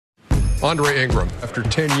Andre Ingram, after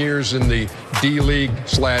 10 years in the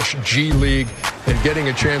D-League/G League and getting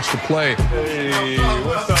a chance to play. Hey,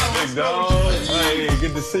 what's up, big dog? Hey,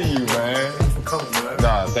 good to see you, man.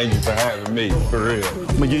 Nah, thank you for having me, for real. I'm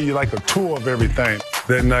gonna give you like a tour of everything.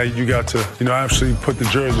 That night you got to, actually put the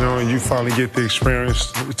jersey on and you finally get the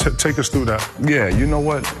experience. Take us through that. Yeah, you know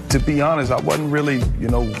what? To be honest, I wasn't really,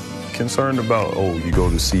 concerned about, you go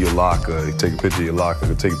to see your locker, take a picture of your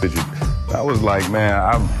locker, take a picture. I was like, man,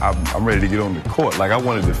 I'm ready to get on the court. Like, I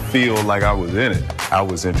wanted to feel like I was in it. I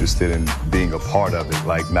was interested in being a part of it,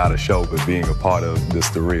 like not a show, but being a part of this,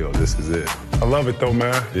 the real, this is it. I love it though,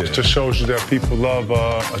 man. Yeah. It just shows you that people love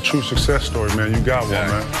a true success story, man. You got one,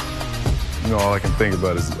 man. All I can think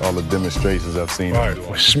about is all the demonstrations I've seen. Right,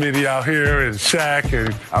 Smitty out here and Shaq.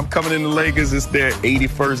 And I'm coming in the Lakers, it's their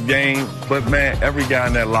 81st game, but man, every guy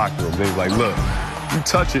in that locker room, they was like, look, you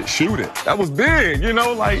touch it, shoot it. That was big,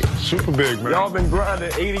 like. Super big, man. Y'all been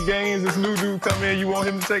grinding 80 games, this new dude come in, you want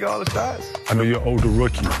him to take all the shots? I know you're an older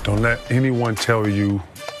rookie. Don't let anyone tell you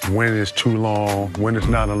when it's too long, when it's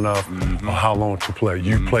not enough, or how long to play.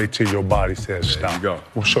 You play till your body says stop. There you go.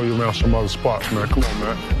 We'll show you around some other spots, man. Come on,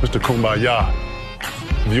 man. Mr. Kumbaya.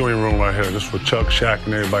 Viewing room right here. This for Chuck, Shaq,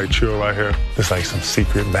 and everybody chill right here. It's like some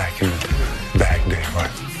secret back in the back there,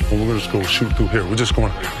 right? And we're just gonna shoot through here. We're just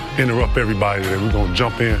gonna interrupt everybody today. We're gonna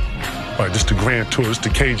jump in. All right, this is the grand tour. This is the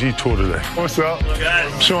KG tour today. What's up?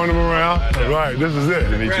 Showing them around. Right, this is it.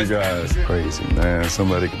 Good to meet you guys. Crazy, man.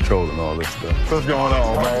 Somebody controlling all this stuff. What's going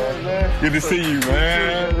on, man? Good to see you,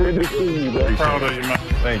 man. Good to see you, man. Proud of you, man.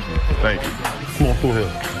 Thank you. Thank you. Come on through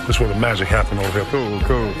here. This is where the magic happened over here.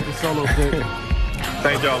 Cool.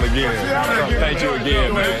 Thank y'all again. Thank you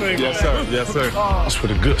again, man. Yes, sir. Yes, sir. That's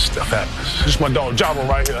where the good stuff happens. This is my dog Jabba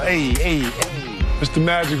right here. Hey. It's the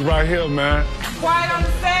magic right here, man. Quiet on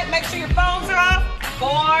the set. Make sure your phones are off.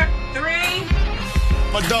 4, 3.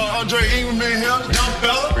 My dog Andre Ingram in here, young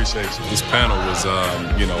fella. Appreciate you. This panel was,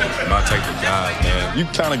 my type of guys, man. You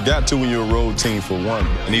kind of got to when you're a road team for one.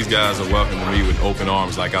 And these guys are welcoming me with open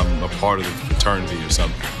arms like I'm a part of the fraternity or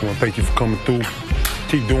something. I want to thank you for coming through.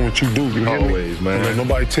 Keep doing what you do. You hear me? Always, man. Don't let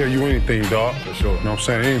nobody tell you anything, dog. For sure. You know what I'm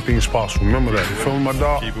saying? Anything's possible. Remember that. You feel me, my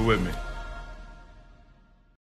dog? Keep it with me.